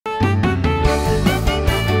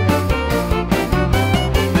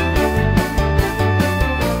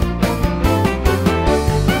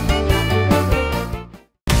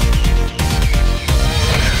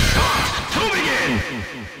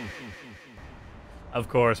Of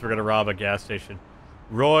course, we're gonna rob a gas station.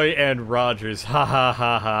 Roy and Rogers. Ha ha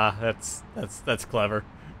ha ha. That's clever.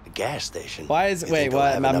 The gas station. Why is wait?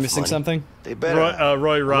 What? Am I missing something? They better.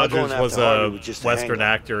 Roy Rogers was a Western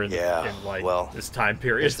actor in like well, this time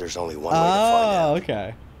period. There's only one way to find out.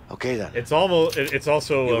 Okay. Okay then. It's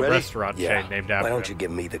also a restaurant chain named after Why don't him. you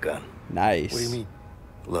give me the gun? Nice. What do you mean?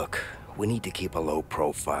 Look, we need to keep a low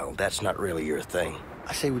profile. That's not really your thing.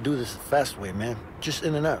 I say we do this the fast way, man. Just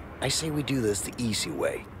in and out. I say we do this the easy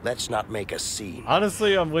way. Let's not make a scene.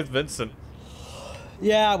 Honestly, I'm with Vincent.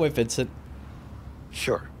 Yeah, I'm with Vincent.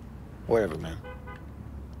 Sure. Whatever, man.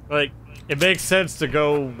 Like, it makes sense to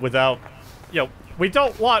go without... You know, we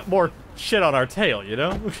don't want more shit on our tail, you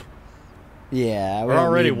know? Yeah, we're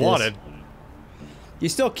already wanted. You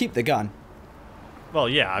still keep the gun. Well,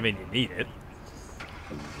 yeah, I mean, you need it.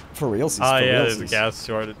 For realsies. Oh, yeah, there's a gas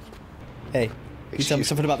shortage. Hey, you tell me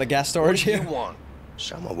something about the gas storage here? What do you want?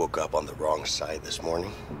 Someone woke up on the wrong side this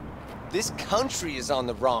morning. This country is on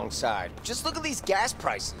the wrong side. Just look at these gas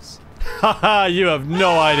prices. Haha, you have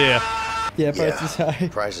no idea. Yeah, prices high.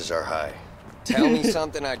 Prices are high. Tell me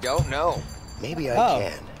something I don't know. Maybe I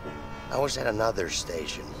can. I was at another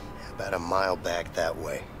station, about a mile back that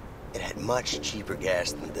way. It had much cheaper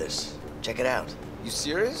gas than this. Check it out. You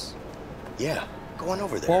serious? Yeah, go on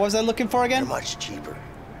over there. What was I looking for again? They're much cheaper.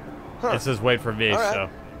 Huh. It says wait for me, right. so...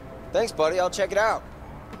 Thanks, buddy. I'll check it out.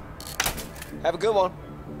 Have a good one.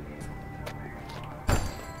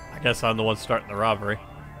 I guess I'm the one starting the robbery.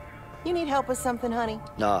 You need help with something, honey?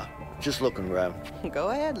 Nah, just looking around. Go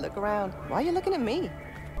ahead, look around. Why are you looking at me?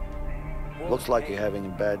 Looks like you're having a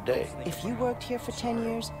bad day. If you worked here for 10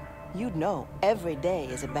 years, you'd know every day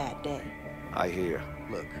is a bad day. I hear.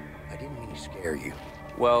 Look, I didn't mean to scare you.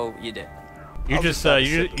 Well, you did. You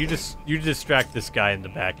you distract this guy in the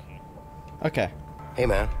back. Okay. Hey,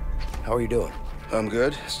 man. How are you doing? I'm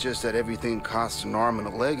good. It's just that everything costs an arm and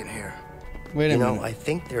a leg in here. Wait a minute. You know, I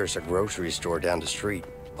think there's a grocery store down the street.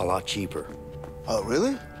 A lot cheaper. Oh,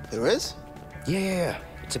 really? There is? Yeah.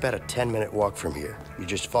 It's about a 10-minute walk from here. You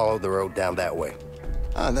just follow the road down that way.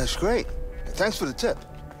 Ah, that's great. Thanks for the tip.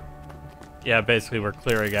 Yeah, basically we're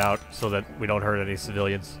clearing out so that we don't hurt any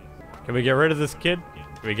civilians. Can we get rid of this kid?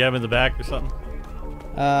 Can we get him in the back or something?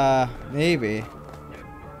 Maybe.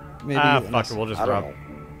 Fuck it, we'll just rob him.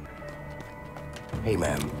 Hey,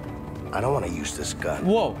 man. I don't want to use this gun.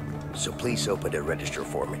 Whoa. So please open the register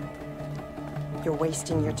for me. You're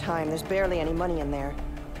wasting your time. There's barely any money in there.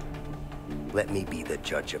 Let me be the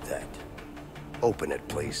judge of that. Open it,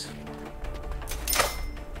 please.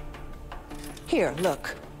 Here,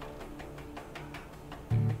 look.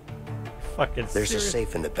 Fucking There's serious? a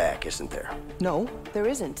safe in the back, isn't there? No, there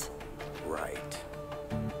isn't. Right.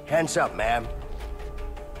 Hands up, ma'am.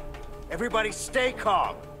 Everybody stay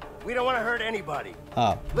calm. We don't want to hurt anybody.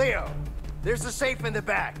 Leo, there's a safe in the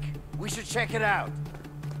back. We should check it out.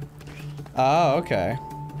 Oh, okay.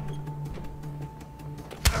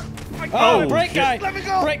 Oh, break shit. guy! Let me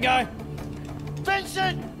go! Break guy!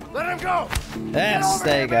 Vincent! Let him go! Yes,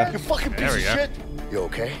 there you go. You fucking piece There of we go. shit. You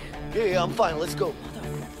okay? Yeah, I'm fine. Let's go.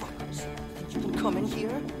 Motherfuckers. Think you can come in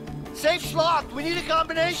here? Safe's locked. We need a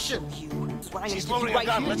combination. You. That's what I'm She's gonna loading do a right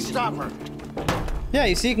gun. here. Let's stop her. Yeah,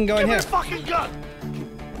 you see, you can go in Give me here. the fucking gun.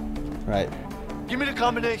 Right. Give me the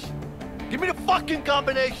combination. Give me the fucking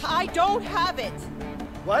combination. I don't have it.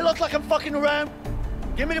 Do I look like I'm fucking around?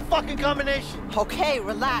 Give me the fucking combination. Okay,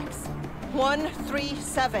 relax.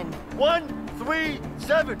 137.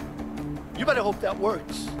 137. You better hope that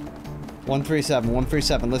works. 137.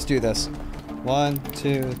 137. Let's do this. 1,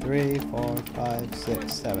 2, 3, 4, 5,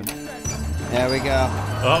 6, 7. There we go.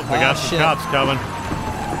 Oh, we got some shit. cops coming.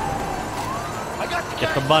 I got the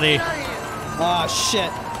Get guy. the money. Get out of here. Oh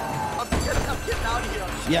shit. I'm getting out of here.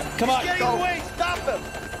 Yeah, come on. He's getting away. Stop him.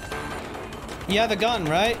 You have a gun,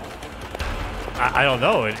 right? I don't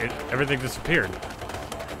know. Everything disappeared.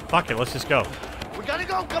 Fuck it, let's just go. We gotta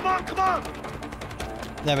go. Come on, come on.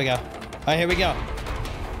 There we go. All right, here we go.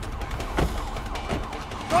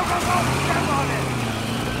 Go, go, go. Step on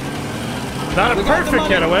it. Not a We got the perfect money.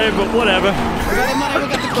 getaway, but whatever. We got the money,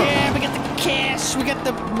 we got the cab, we got the cash, we got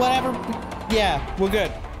the whatever. Yeah, we're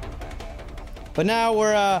good. But now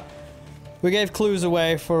we gave clues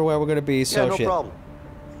away for where we're gonna be, so Yeah, no shit. problem.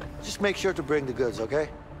 Just make sure to bring the goods, okay?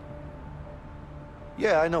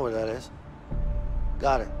 Yeah, I know where that is.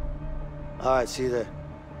 Got it. All right, see you there.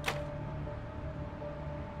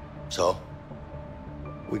 So,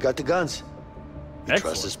 We got the guns. you Excellent.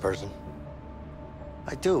 trust this person?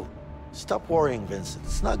 I do. Stop worrying, Vincent.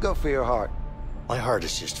 It's not good for your heart. My heart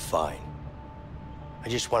is just fine. I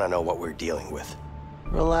just want to know what we're dealing with.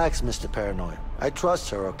 Relax, Mr. Paranoid. I trust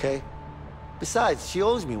her, okay? Besides, she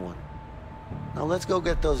owes me one. Now let's go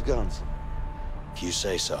get those guns. If you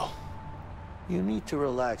say so. You need to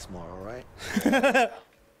relax more, all right?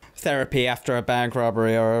 Therapy after a bank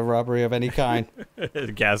robbery or a robbery of any kind.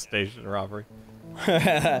 Gas station robbery.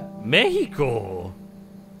 Mexico.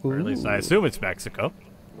 Or at least I assume it's Mexico.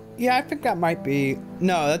 Yeah, I think that might be...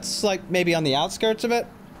 No, that's like maybe on the outskirts of it.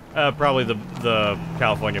 Probably the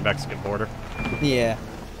California-Mexican border. Yeah.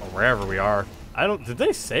 Or wherever we are. Did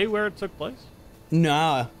they say where it took place?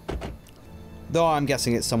 Nah. Though I'm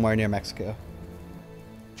guessing it's somewhere near Mexico.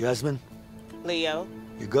 Jasmine, Leo,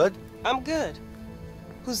 you good? I'm good.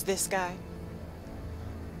 Who's this guy?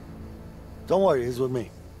 Don't worry, he's with me.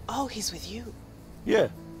 Oh, he's with you. Yeah.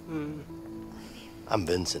 I'm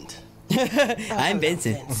Vincent. I'm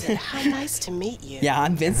Vincent. Vincent, how nice to meet you. Yeah,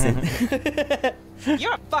 I'm Vincent.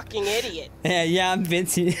 You're a fucking idiot. Yeah, I'm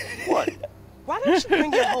Vincent. What? Why don't you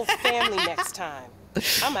bring your whole family next time?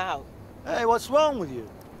 I'm out. Hey, what's wrong with you?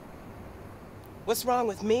 What's wrong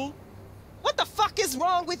with me? What the fuck is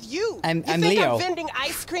wrong with you? I'm you think Leo. I'm vending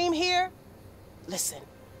ice cream here? Listen,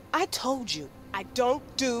 I told you I don't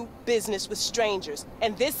do business with strangers.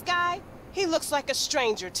 And this guy, he looks like a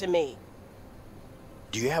stranger to me.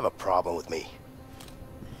 Do you have a problem with me?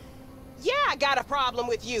 Yeah, I got a problem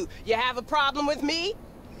with you. You have a problem with me?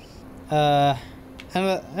 Handle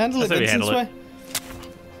it That's how you Vincent's handle way. it.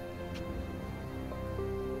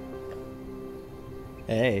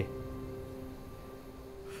 Hey.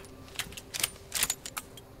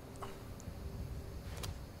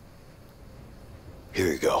 Here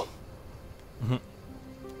you go.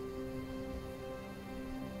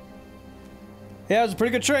 Yeah, it was a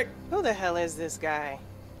pretty good trick. Who the hell is this guy?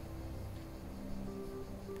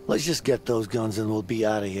 Let's just get those guns and we'll be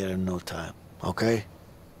out of here in no time, okay?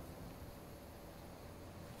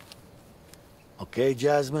 Okay,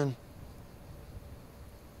 Jasmine?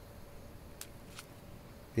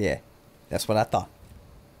 Yeah, that's what I thought.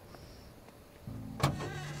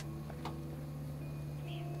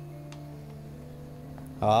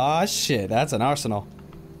 Oh shit, that's an arsenal.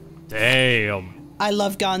 Damn. I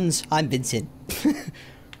love guns. I'm Vincent. Pick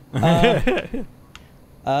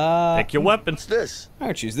your weapons. What's this? I'm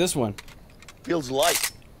gonna choose this one. Feels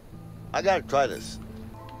light. I gotta try this.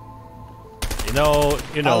 You know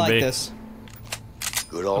I like me. this.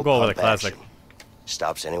 Good old I'm going with a pump classic. action.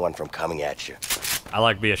 Stops anyone from coming at you. I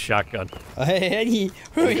like me a shotgun. Any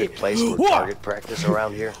good place for target practice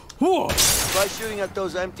around here? Try shooting at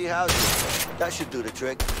those empty houses. That should do the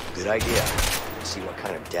trick. Good idea. Let's see what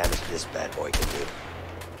kind of damage this bad boy can do.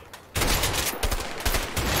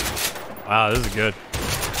 Wow, this is good.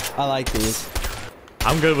 I like these.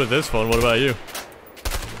 I'm good with this one. What about you?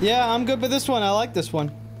 Yeah, I'm good with this one. I like this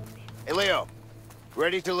one. Hey, Leo.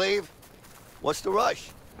 Ready to leave? What's the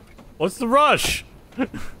rush? What's the rush?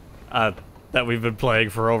 That we've been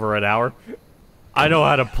playing for over an hour. I know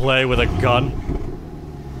how to play with a gun.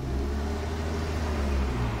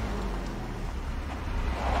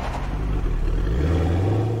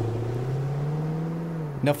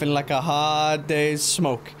 Nothing like a hard day's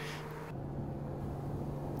smoke.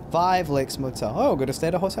 5 Lakes Motel. Oh, good to stay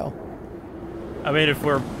at a hotel. I mean, if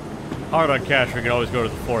we're hard on cash, we can always go to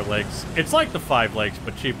the 4 Lakes. It's like the 5 Lakes,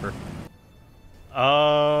 but cheaper.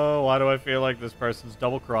 Oh, why do I feel like this person's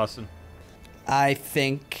double-crossing? I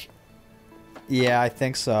think... Yeah, I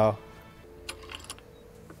think so.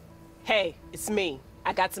 Hey, it's me.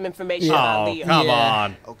 I got some information about Oh, Leo. come Yeah.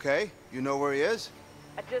 on. Okay, you know where he is?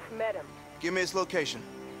 I just met him. Give me his location.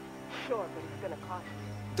 Sure, but it's gonna cost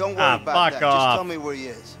you. Don't worry about fuck that. Just off. tell me where he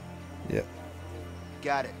is. Yep.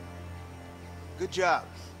 Got it. Good job.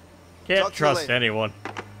 Can't Talk to you trust later. anyone.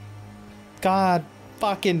 God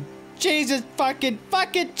fucking... Jesus fucking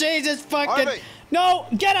Jesus fucking... Harvey! No!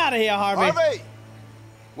 Get out of here, Harvey! Harvey!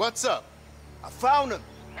 What's up? I found him.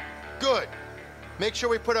 Good. Make sure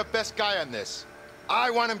we put our best guy on this. I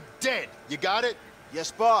want him dead. You got it?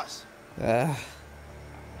 Yes, boss.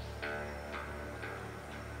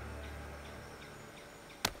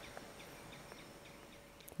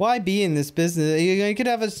 Why be in this business? You could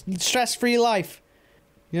have a stress-free life.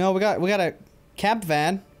 You know, we got a camp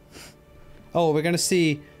van. Oh, we're gonna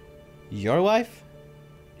see your wife?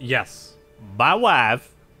 Yes. My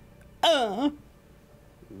wife. Whoa,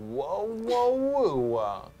 whoa,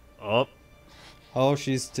 whoa. Oh. Oh,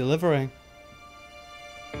 she's delivering.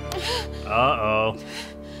 Uh-oh.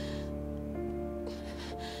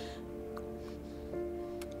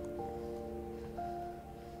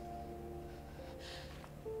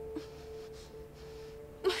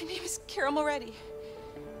 My name is Carol Moretti.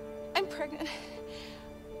 I'm pregnant.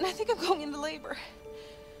 And I think I'm going into labor.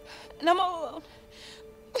 And I'm all alone.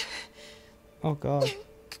 Oh, God.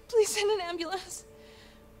 Please send an ambulance.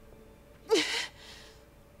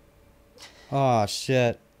 Oh,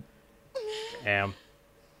 shit. Damn.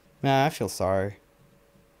 Nah, I feel sorry.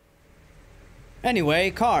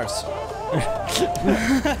 Anyway, cars.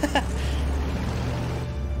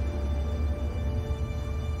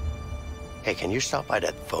 Hey, can you stop by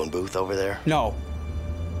that phone booth over there? No.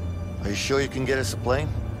 Are you sure you can get us a plane?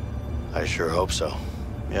 I sure hope so.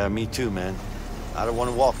 Yeah, me too, man. I don't want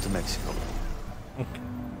to walk to Mexico. Oh,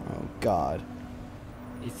 God.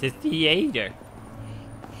 It's a theater.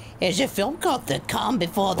 There's a film called The Calm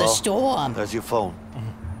Before the Storm. There's your phone.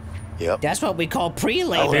 Yep. That's what we call I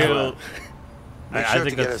pre-labor. feel- Make I sure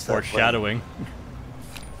think to get that's us that plane. foreshadowing.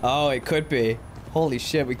 Oh, it could be. Holy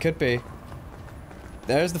shit, we could be.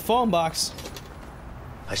 There's the phone box.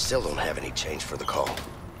 I still don't have any change for the call.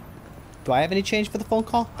 Do I have any change for the phone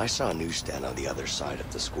call? I saw a newsstand on the other side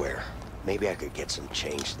of the square. Maybe I could get some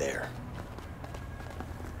change there.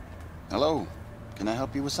 Hello. Can I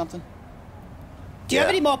help you with something? Do you have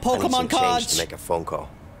any more I need some Pokemon change cards? to make a phone call.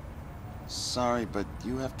 Sorry, but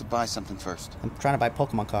you have to buy something first. I'm trying to buy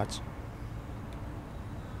Pokemon cards.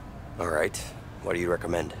 All right. What do you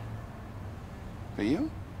recommend? For you?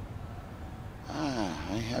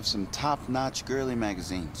 I have some top-notch girly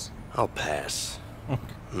magazines. I'll pass.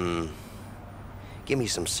 Give me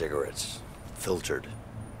some cigarettes. Filtered.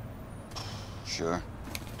 Sure.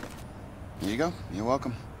 Here you go. You're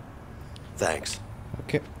welcome. Thanks.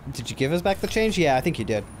 Okay. Did you give us back the change? Yeah, I think you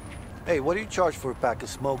did. Hey, what do you charge for a pack of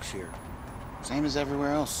smokes here? Same as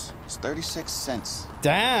everywhere else. It's 36 cents.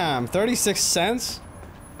 Damn, 36 cents?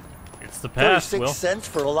 It's the past, 36 Will. cents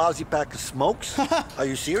for a lousy pack of smokes? Are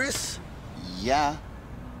you serious? Yeah.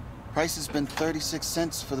 Price has been 36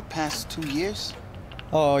 cents for the past 2 years.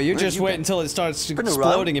 Oh, you Where just you wait been? until it starts Been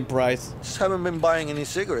exploding around? in price. Just haven't been buying any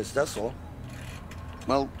cigarettes, that's all.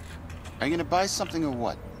 Well, are you gonna buy something or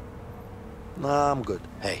what? Nah, I'm good.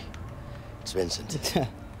 Hey, it's Vincent.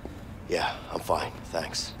 Yeah, I'm fine,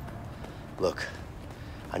 thanks. Look,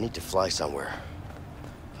 I need to fly somewhere.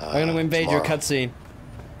 I'm gonna invade your tomorrow. cutscene.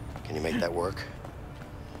 Can you make that work?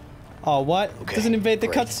 Oh, what? Okay, Doesn't invade the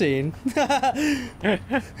great. cutscene.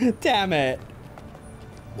 Damn it.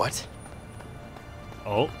 What?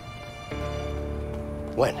 Oh.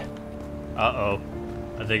 When? Uh-oh.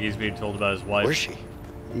 I think he's being told about his wife. Where's she?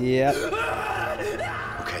 Yep.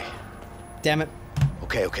 Okay, Damn it.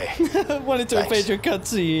 okay. Wanted to Thanks. invade your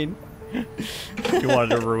cutscene. You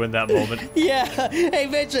wanted to ruin that moment. Yeah. Hey,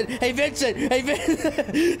 Vincent. Hey, Vincent. Hey,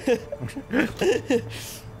 Vincent.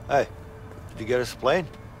 Hey, did you get us a plane?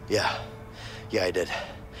 Yeah, I did.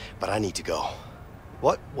 But I need to go.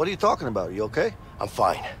 What? What are you talking about? You okay? I'm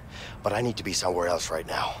fine, but I need to be somewhere else right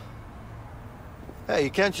now. Hey, you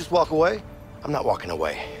can't just walk away. I'm not walking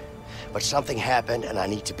away, but something happened and I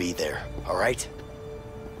need to be there, all right?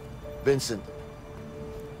 Vincent,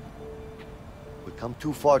 we've come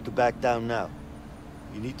too far to back down now.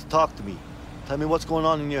 You need to talk to me. Tell me what's going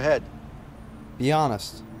on in your head. Be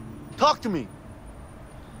honest. Talk to me.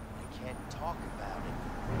 I can't talk about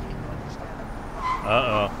it. Can't you understand?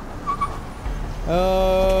 Uh-oh.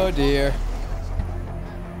 Oh, dear.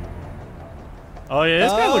 Oh, yeah,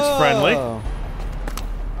 this guy looks friendly. Oh.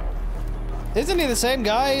 Isn't he the same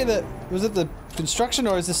guy that was at the construction,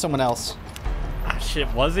 or is this someone else? Ah,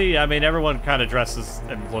 shit, was he? I mean, everyone kind of dresses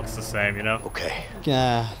and looks the same, you know? Okay,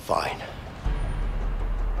 Yeah. fine.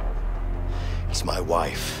 It's my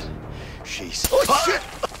wife. She's... Oh, shit!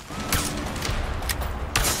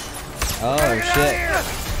 Oh, shit.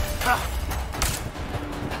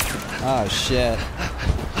 Oh, shit.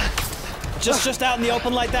 Just out in the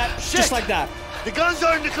open like that? Just like that. The guns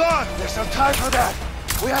are in the car. There's no time for that.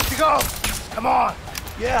 We have to go. Come on.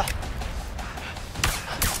 Yeah.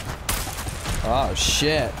 Oh,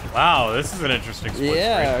 shit. Wow, this is an interesting split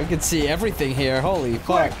Yeah, screen. we can see everything here. Holy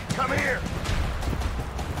fuck. Come here.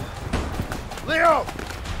 Leo,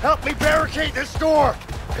 help me barricade this door.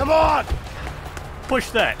 Come on. Push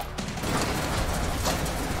that.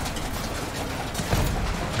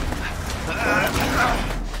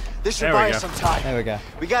 This should There we buy go. us some time. There we go.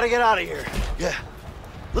 We gotta get out of here. Yeah.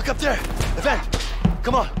 Look up there. Event.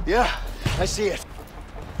 Come on. Yeah, I see it.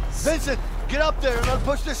 Vincent, get up there and I'll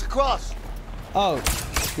push this across. Oh,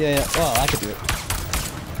 yeah. Well, I could do it.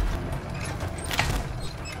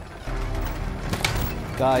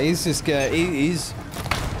 God, he's just he's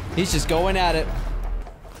just going at it.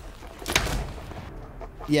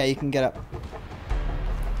 Yeah, you can get up.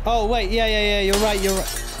 Oh wait, yeah. You're right.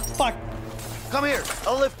 Fuck. Come here,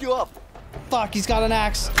 I'll lift you up. Fuck, he's got an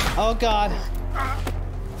axe. Oh god.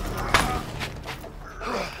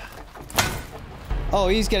 Oh,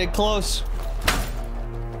 he's getting close.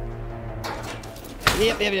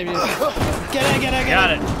 Yep. Get it.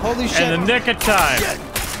 Got it. Holy shit. In the nick of time.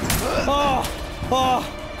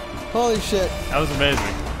 Oh! Holy shit. That was amazing.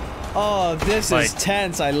 Oh, this is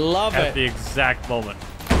tense. I love it. At the exact moment.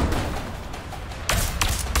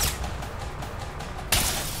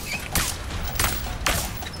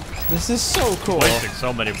 This is so cool. Wasting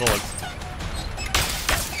so many bullets.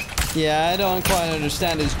 Yeah, I don't quite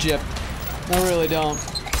understand his jip. I really don't.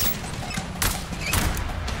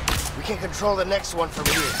 We can control the next one from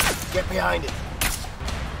here. Get behind it.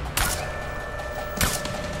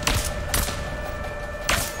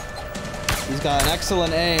 He's got an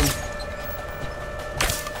excellent aim.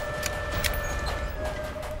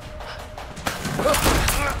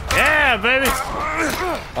 Yeah, baby!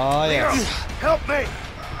 Oh, yeah. Help me!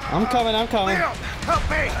 I'm coming, I'm coming. Help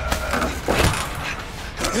me!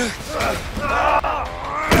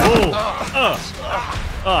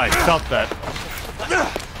 Oh, I felt that.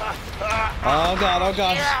 Oh, God, oh,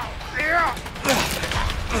 God.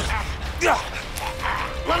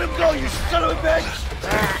 Let him go, you son of a bitch!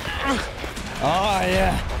 Oh,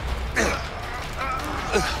 yeah.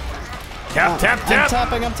 Tap, tap,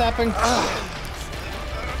 tap! I'm tapping.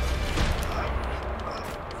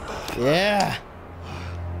 Yeah.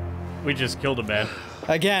 We just killed a man.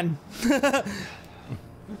 Again.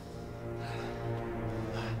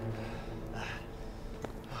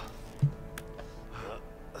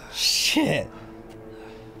 Shit.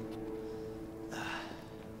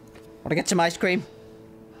 Wanna get some ice cream?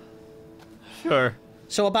 Sure.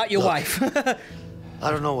 So about your wife.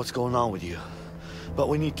 I don't know what's going on with you, but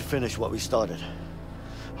we need to finish what we started.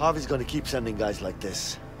 Harvey's gonna keep sending guys like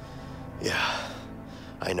this. Yeah,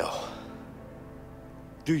 I know.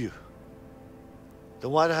 Do you?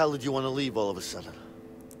 Then why the hell did you want to leave all of a sudden?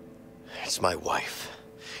 It's my wife.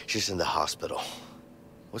 She's in the hospital.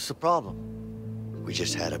 What's the problem? We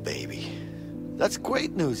just had a baby. That's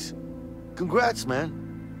great news. Congrats, man.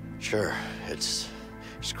 Sure, it's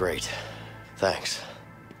great. Thanks.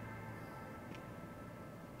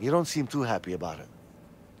 You don't seem too happy about it.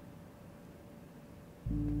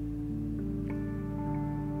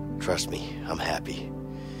 Trust me, I'm happy.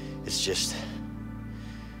 It's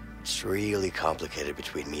really complicated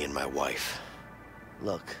between me and my wife.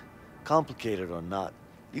 Look, complicated or not,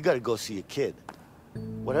 you gotta go see your kid.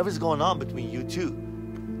 Whatever's going on between you two,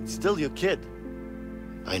 it's still your kid.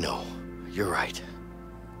 I know. You're right.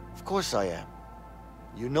 Of course I am.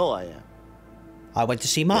 You know I am. I went to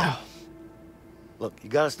see Mom. Yeah. Look, you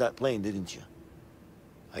got us that plane, didn't you?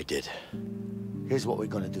 I did. Here's what we're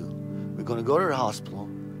gonna do. We're gonna go to the hospital,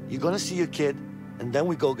 you're gonna see your kid, and then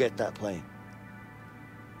we go get that plane.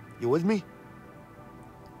 You with me?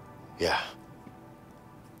 Yeah.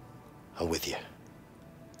 I'm with you.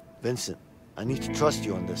 Vincent, I need to trust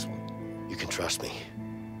you on this one. You can trust me.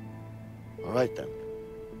 All right, then.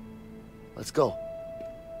 Let's go.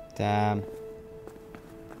 Damn.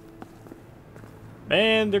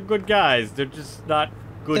 Man, they're good guys. They're just not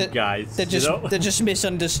good guys. They're just, you know? they're just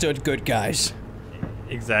misunderstood good guys.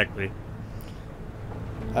 Exactly.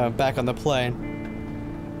 Back on the plane.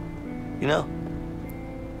 You know,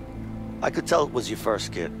 I could tell it was your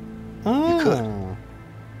first kid. Oh. You could.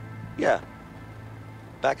 Yeah.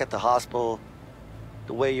 Back at the hospital,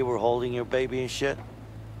 the way you were holding your baby and shit.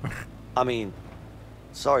 I mean,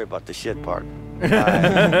 sorry about the shit part.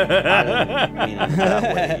 I didn't mean it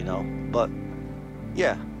that way, you know. But,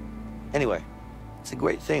 yeah. Anyway, it's a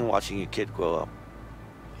great thing watching your kid grow up.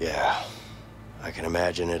 Yeah, I can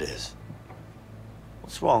imagine it is.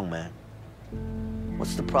 What's wrong, man?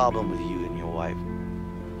 What's the problem with you and your wife?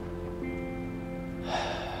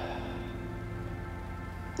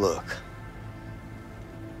 Look.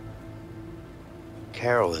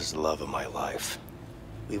 Carol is the love of my life.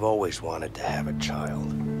 We've always wanted to have a child.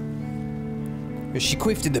 She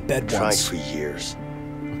queefed in the bed Tried once. for years.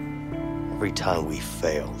 Every time we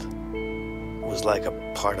failed, it was like a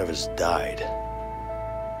part of us died.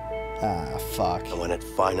 Ah, fuck. And when it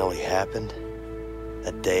finally happened,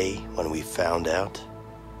 that day when we found out,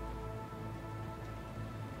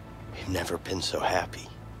 we've never been so happy.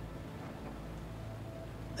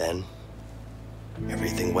 Then,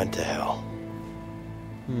 everything went to hell.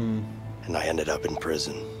 And I ended up in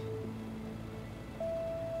prison.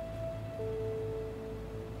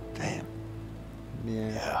 Damn.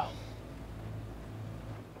 Yeah.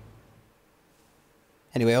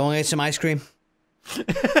 Anyway, I want to get some ice cream.